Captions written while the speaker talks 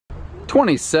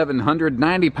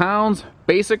2,790 pounds,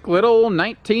 basic little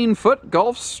 19-foot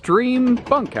Gulfstream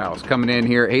bunkhouse coming in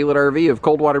here at Haylet RV of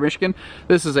Coldwater, Michigan.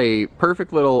 This is a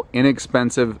perfect little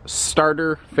inexpensive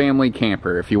starter family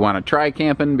camper. If you want to try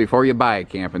camping before you buy a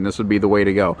camping, this would be the way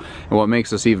to go. And what makes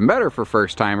this even better for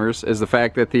first timers is the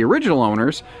fact that the original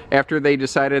owners, after they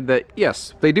decided that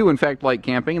yes, they do in fact like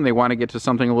camping and they want to get to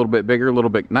something a little bit bigger, a little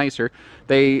bit nicer,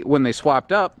 when they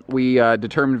swapped up, we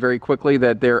determined very quickly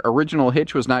that their original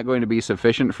hitch was not going to be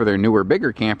sufficient for their newer,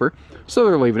 bigger camper, so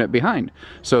they're leaving it behind.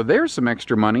 So there's some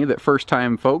extra money that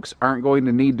first-time folks aren't going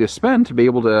to need to spend to be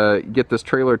able to get this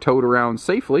trailer towed around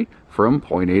safely from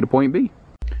point A to point B.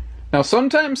 Now,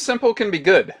 sometimes simple can be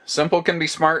good, simple can be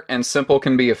smart, and simple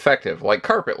can be effective, like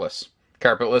carpetless.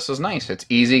 Carpetless is nice. It's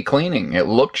easy cleaning. It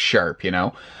looks sharp, you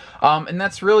know. And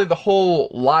that's really the whole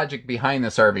logic behind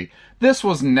this RV. This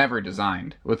was never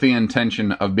designed with the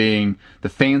intention of being the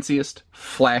fanciest,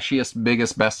 flashiest,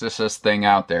 biggest, bestest thing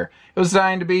out there. It was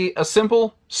designed to be a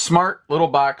simple, smart little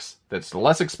box that's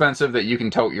less expensive that you can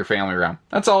tote your family around.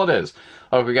 That's all it is.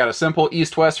 We got a simple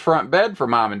east-west front bed for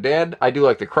mom and dad. I do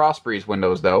like the cross breeze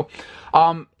windows though.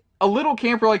 A little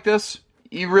camper like this,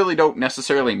 you really don't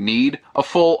necessarily need a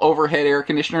full overhead air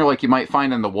conditioner like you might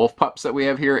find in the Wolf Pups that we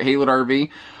have here at Haylet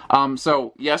RV.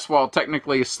 So yes, while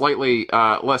technically slightly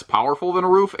less powerful than a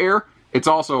roof air, it's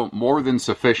also more than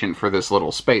sufficient for this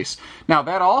little space. Now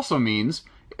that also means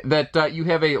that you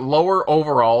have a lower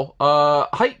overall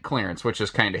height clearance, which is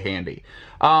kind of handy.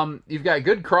 You've got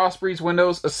good cross breeze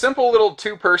windows, a simple little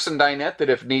two-person dinette that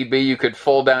if need be you could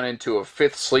fold down into a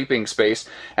fifth sleeping space,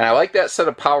 and I like that set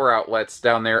of power outlets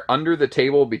down there under the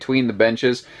table between the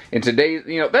benches. In today's,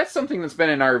 you know, that's something that's been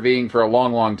in RVing for a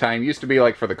long time. It used to be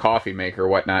like for the coffee maker or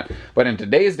whatnot, but in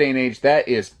today's day and age that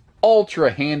is ultra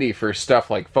handy for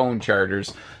stuff like phone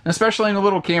chargers, especially in a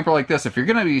little camper like this. If you're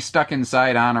going to be stuck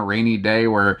inside on a rainy day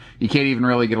where you can't even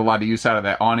really get a lot of use out of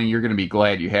that awning, you're going to be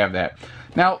glad you have that.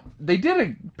 Now, they did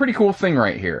a pretty cool thing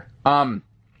right here.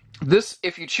 This,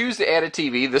 if you choose to add a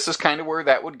TV, this is kind of where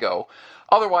that would go.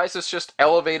 Otherwise, it's just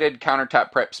elevated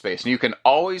countertop prep space. And you can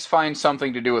always find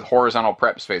something to do with horizontal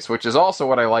prep space, which is also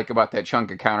what I like about that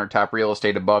chunk of countertop real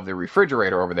estate above the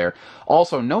refrigerator over there.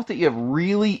 Also, note that you have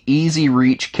really easy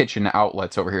reach kitchen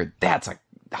outlets over here. That's a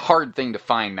hard thing to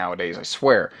find nowadays, I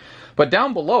swear. But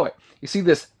down below it, you see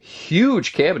this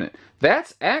huge cabinet.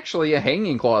 That's actually a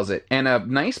hanging closet, and a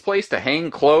nice place to hang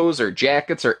clothes or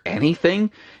jackets or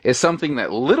anything is something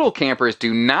that little campers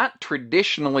do not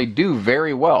traditionally do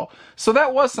very well. So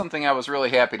that was something I was really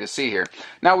happy to see here.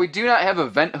 Now, we do not have a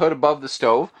vent hood above the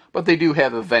stove, but they do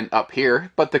have a vent up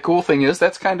here. But the cool thing is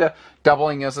that's kind of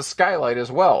doubling as a skylight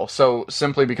as well. So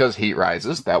simply because heat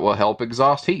rises, that will help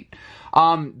exhaust heat.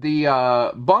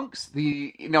 The bunks,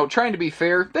 trying to be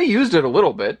fair, they used it a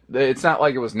little bit. It's not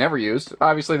like it was never used.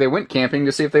 Obviously, they went camping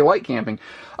to see if they like camping.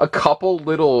 A couple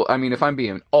little, I mean, if I'm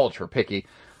being ultra picky,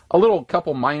 a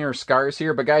couple minor scars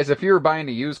here. But guys, if you were buying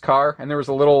a used car and there was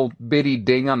a little bitty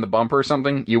ding on the bumper or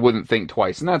something, you wouldn't think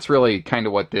twice. And that's really kind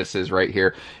of what this is right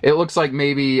here. It looks like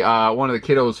maybe one of the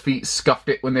kiddos' feet scuffed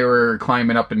it when they were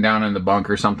climbing up and down in the bunk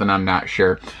or something. I'm not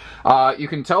sure. You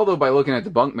can tell, though, by looking at the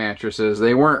bunk mattresses,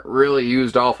 they weren't really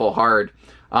used awful hard.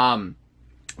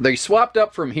 They swapped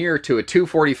up from here to a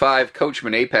 245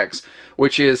 Coachman Apex,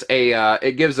 which is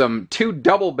it gives them 2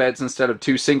 double beds instead of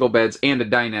 2 single beds and a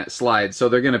dinette slide, so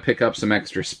they're going to pick up some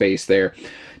extra space there.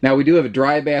 Now, we do have a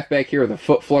dry bath back here with a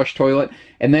foot flush toilet,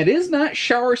 and that is not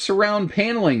shower surround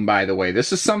paneling, by the way.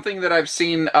 This is something that I've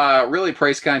seen really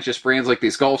price-conscious brands like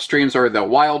these Gulfstreams or the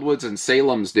Wildwoods and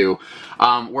Salems do,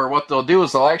 where what they'll do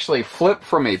is they'll actually flip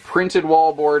from a printed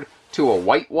wallboard to a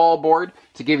white wallboard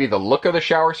to give you the look of the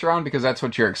shower surround, because that's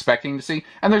what you're expecting to see.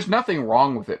 And there's nothing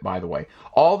wrong with it, by the way.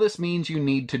 All this means you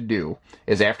need to do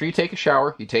is after you take a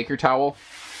shower, you take your towel,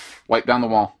 wipe down the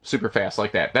wall super fast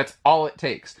like that. That's all it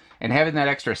takes. And having that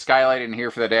extra skylight in here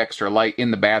for that extra light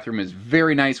in the bathroom is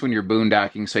very nice when you're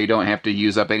boondocking, so you don't have to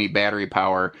use up any battery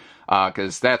power,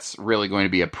 because that's really going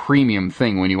to be a premium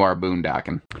thing when you are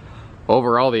boondocking.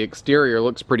 Overall, the exterior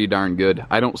looks pretty darn good.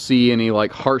 I don't see any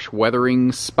like harsh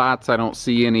weathering spots. I don't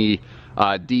see any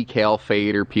decal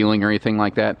fade or peeling or anything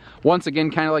like that. Once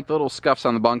again, kind of like the little scuffs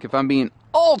on the bunk. If I'm being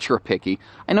ultra picky,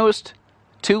 I noticed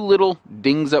 2 little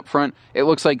dings up front. It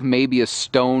looks like maybe a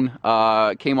stone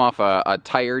came off a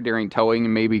tire during towing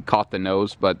and maybe caught the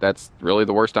nose, but that's really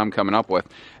the worst I'm coming up with.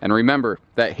 And remember,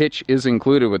 that hitch is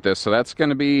included with this, so that's going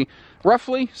to be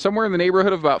roughly somewhere in the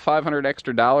neighborhood of about $500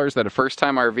 extra that a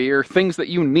first-time RVer, things that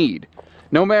you need.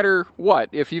 No matter what,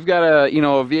 if you've got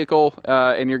a vehicle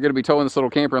and you're going to be towing this little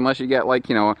camper, unless you got like,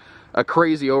 a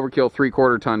crazy overkill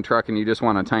 3/4 ton truck and you just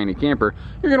want a tiny camper,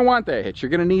 you're going to want that hitch. You're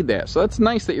going to need that. So that's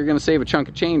nice that you're going to save a chunk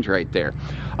of change right there.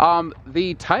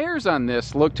 The tires on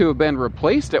this look to have been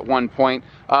replaced at one point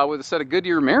with a set of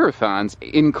Goodyear Marathons,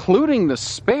 including the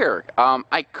spare.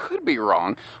 I could be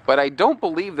wrong, but I don't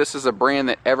believe this is a brand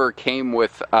that ever came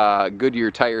with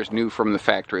Goodyear tires new from the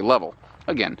factory level.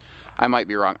 Again, I might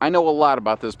be wrong. I know a lot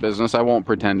about this business. I won't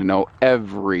pretend to know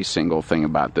every single thing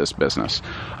about this business.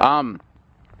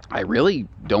 I really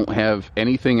don't have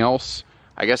anything else,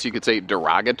 I guess you could say,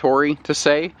 derogatory to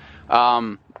say.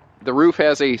 The roof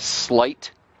has a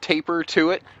slight taper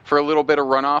to it for a little bit of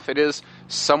runoff. It is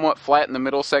somewhat flat in the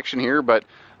middle section here, but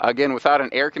again, without an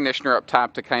air conditioner up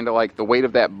top to kind of like the weight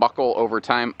of that buckle over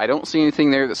time, I don't see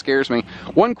anything there that scares me.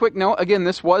 One quick note, again,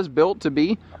 this was built to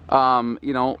be,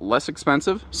 you know, less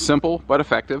expensive, simple, but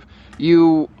effective.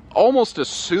 You almost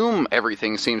assume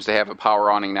everything seems to have a power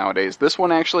awning nowadays. This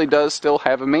one actually does still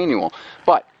have a manual,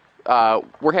 but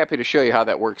we're happy to show you how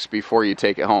that works before you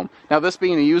take it home. Now, this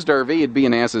being a used RV, it'd be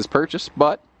an as-is purchase,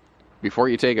 but before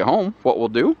you take it home, what we'll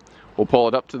do, we'll pull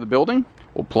it up to the building,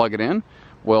 we'll plug it in,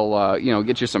 we'll, you know,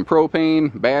 get you some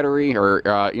propane, battery, or,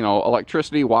 you know,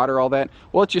 electricity, water, all that.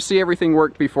 We'll let you see everything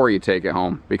work before you take it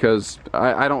home, because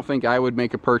I don't think I would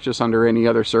make a purchase under any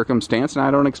other circumstance, and I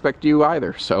don't expect you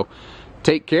either. So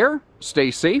take care,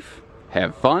 stay safe,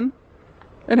 have fun,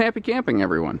 and happy camping,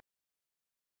 everyone.